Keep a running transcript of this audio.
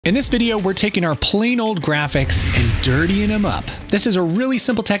In this video, we're taking our plain old graphics and dirtying them up. This is a really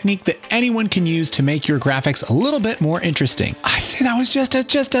simple technique that anyone can use to make your graphics a little bit more interesting. I say that was just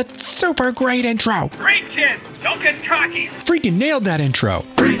a super great intro. Great kid, don't get cocky. Freaking nailed that intro.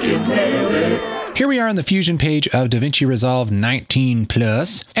 Freaking nailed it. Here we are on the Fusion page of DaVinci Resolve 19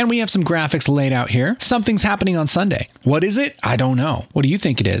 Plus, and we have some graphics laid out here. Something's happening on Sunday. What is it? I don't know. What do you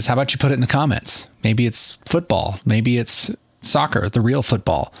think it is? How about you put it in the comments? Maybe it's football. Maybe it's soccer, the real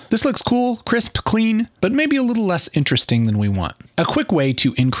football. This looks cool, crisp, clean, but maybe a little less interesting than we want. A quick way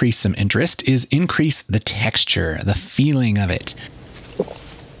to increase some interest is increase the texture, the feeling of it.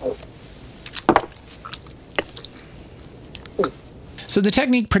 So the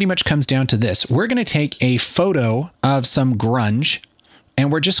technique pretty much comes down to this. We're going to take a photo of some grunge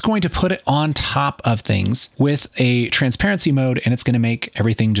and we're just going to put it on top of things with a transparency mode, and it's going to make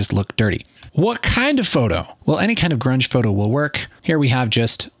everything just look dirty. What kind of photo? Well, any kind of grunge photo will work. Here we have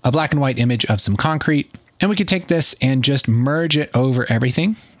just a black and white image of some concrete, and we could take this and just merge it over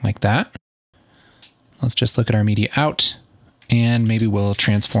everything like that. Let's just look at our media out, and maybe we'll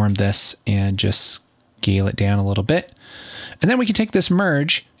transform this and just scale it down a little bit. And then we can take this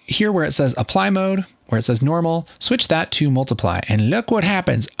merge here where it says apply mode, where it says normal, switch that to multiply, and look what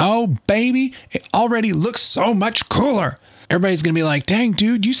happens. Oh baby, it already looks so much cooler. Everybody's gonna be like, dang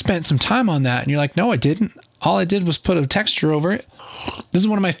dude, you spent some time on that. And you're like, no, I didn't. All I did was put a texture over it. This is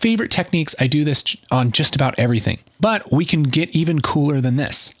one of my favorite techniques. I do this on just about everything, but we can get even cooler than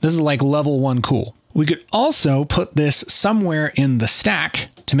this. This is like level 1 cool. We could also put this somewhere in the stack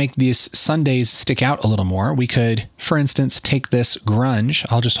to make these Sundays stick out a little more. We could, for instance, take this grunge.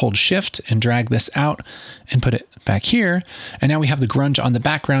 I'll just hold shift and drag this out and put it back here. And now we have the grunge on the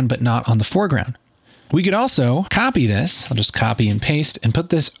background, but not on the foreground. We could also copy this. I'll just copy and paste and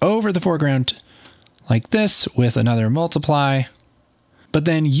put this over the foreground like this with another multiply, but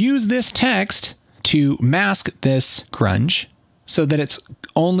then use this text to mask this grunge so that it's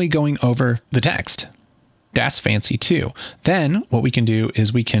only going over the text. That's fancy too. Then what we can do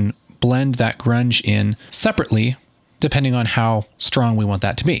is we can blend that grunge in separately depending on how strong we want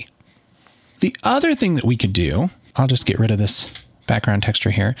that to be. The other thing that we could do, I'll just get rid of this background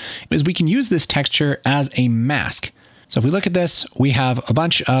texture here, is we can use this texture as a mask. So if we look at this, we have a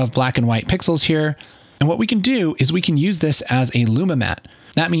bunch of black and white pixels here. And what we can do is we can use this as a luma matte.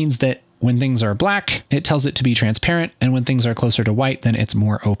 That means that when things are black, it tells it to be transparent. And when things are closer to white, then it's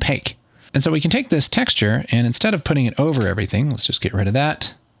more opaque. And so we can take this texture and instead of putting it over everything, let's just get rid of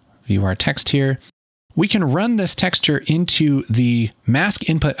that. View our text here. We can run this texture into the mask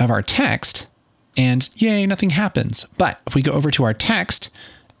input of our text and yay, nothing happens. But if we go over to our text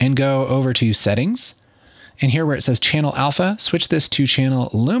and go over to settings, and here where it says channel alpha, switch this to channel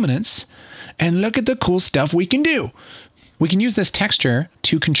luminance, and look at the cool stuff we can do. We can use this texture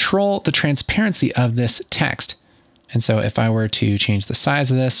to control the transparency of this text. And so if I were to change the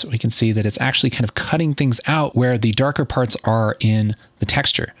size of this, we can see that it's actually kind of cutting things out where the darker parts are in the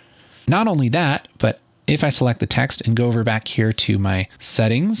texture. Not only that, but if I select the text and go over back here to my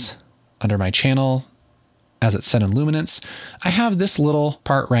settings, under my channel, as it's set in luminance, I have this little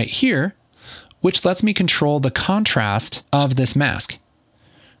part right here, which lets me control the contrast of this mask.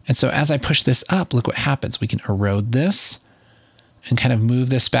 And so as I push this up, look what happens. We can erode this and kind of move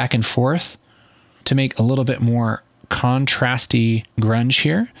this back and forth to make a little bit more contrasty grunge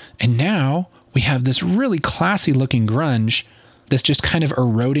here. And now we have this really classy looking grunge that's just kind of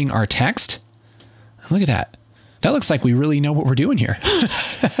eroding our text. Look at that. That looks like we really know what we're doing here.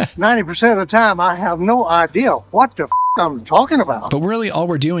 90% of the time, I have no idea what the f I'm talking about. But really all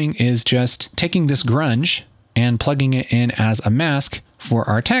we're doing is just taking this grunge and plugging it in as a mask for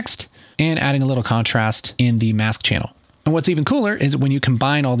our text and adding a little contrast in the mask channel. And what's even cooler is when you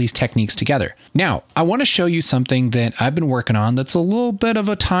combine all these techniques together. Now, I want to show you something that I've been working on that's a little bit of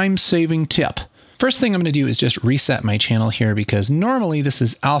a time-saving tip. First thing I'm going to do is just reset my channel here because normally this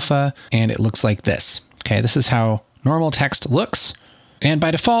is alpha and it looks like this. Okay, this is how normal text looks. And by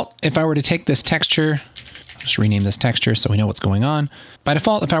default, if I were to take this texture, I'll just rename this texture so we know what's going on. By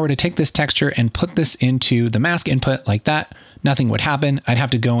default, if I were to take this texture and put this into the mask input like that, nothing would happen. I'd have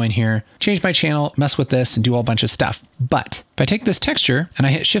to go in here, change my channel, mess with this, and do a whole bunch of stuff. But if I take this texture and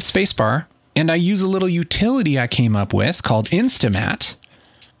I hit Shift Spacebar, and I use a little utility I came up with called Instamat,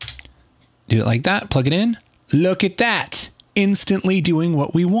 do it like that, plug it in, look at that. Instantly doing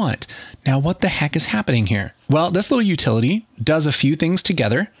what we want. Now, what the heck is happening here? Well, this little utility does a few things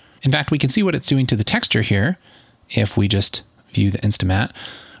together. In fact, we can see what it's doing to the texture here. If we just view the Instamat,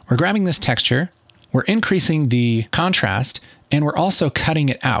 we're grabbing this texture, we're increasing the contrast, and we're also cutting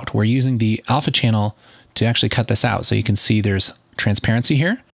it out. We're using the alpha channel to actually cut this out. So you can see there's transparency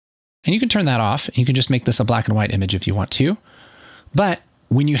here. And you can turn that off. You can just make this a black and white image if you want to. But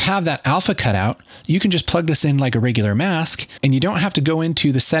when you have that alpha cutout, you can just plug this in like a regular mask, and you don't have to go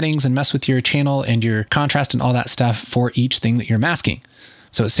into the settings and mess with your channel and your contrast and all that stuff for each thing that you're masking.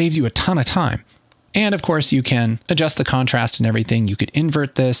 So it saves you a ton of time. And of course, you can adjust the contrast and everything. You could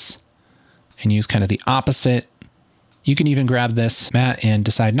invert this and use kind of the opposite. You can even grab this matte and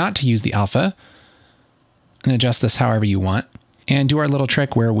decide not to use the alpha and adjust this however you want. And do our little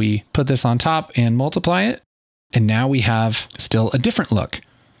trick where we put this on top and multiply it. And now we have still a different look,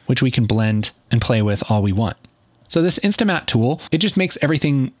 which we can blend and play with all we want. So this Instamatte tool, it just makes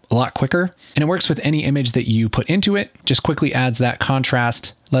everything a lot quicker, and it works with any image that you put into it. Just quickly adds that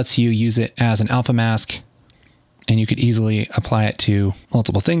contrast, lets you use it as an alpha mask, and you could easily apply it to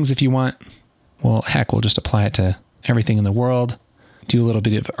multiple things if you want. Well, heck, we'll just apply it to everything in the world. Do a little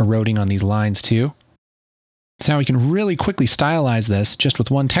bit of eroding on these lines too. So now we can really quickly stylize this just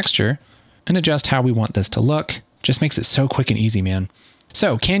with one texture and adjust how we want this to look. Just makes it so quick and easy, man.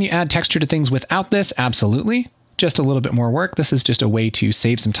 So can you add texture to things without this? Absolutely. Just a little bit more work. This is just a way to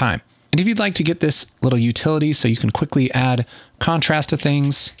save some time. And if you'd like to get this little utility so you can quickly add contrast to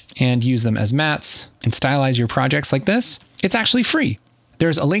things and use them as mattes and stylize your projects like this, it's actually free.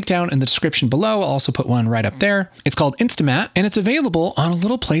 There's a link down in the description below. I'll also put one right up there. It's called Instamatte, and it's available on a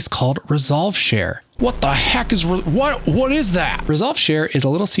little place called Resolve Share. What the heck is, what is that? Resolve Share is a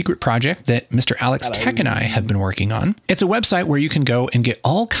little secret project that Mr. Alex Tech and I have been working on. It's a website where you can go and get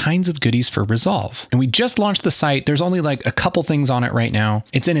all kinds of goodies for Resolve. And we just launched the site. There's only like a couple things on it right now.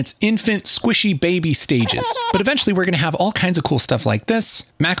 It's in its infant squishy baby stages, but eventually we're gonna have all kinds of cool stuff like this,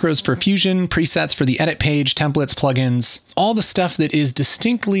 macros for Fusion, presets for the edit page, templates, plugins, all the stuff that is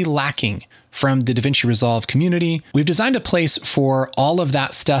distinctly lacking from the DaVinci Resolve community. We've designed a place for all of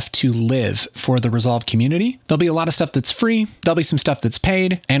that stuff to live for the Resolve community. There'll be a lot of stuff that's free. There'll be some stuff that's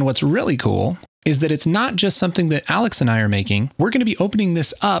paid. And what's really cool is that it's not just something that Alex and I are making. We're going to be opening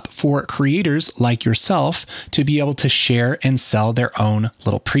this up for creators like yourself to be able to share and sell their own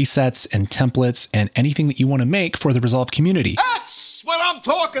little presets and templates and anything that you want to make for the Resolve community. That's what I'm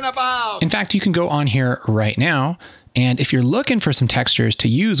talking about. In fact, you can go on here right now, and if you're looking for some textures to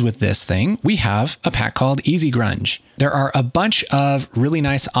use with this thing, we have a pack called Easy Grunge. There are a bunch of really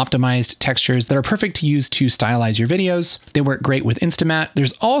nice optimized textures that are perfect to use to stylize your videos. They work great with Instamatte.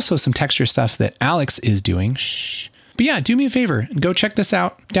 There's also some texture stuff that Alex is doing. Shh. But yeah, do me a favor and go check this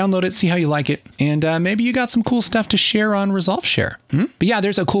out, download it, see how you like it. And maybe you got some cool stuff to share on Resolve Share. But yeah,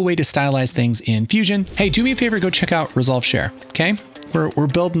 there's a cool way to stylize things in Fusion. Hey, do me a favor, go check out Resolve Share, okay? We're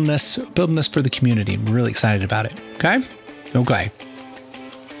building this for the community. We're really excited about it. Okay? Okay.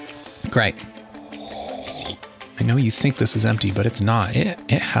 Great. I know you think this is empty, but it's not.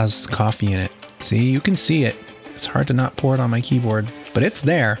 It has coffee in it. See, you can see it. It's hard to not pour it on my keyboard, but it's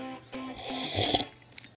there.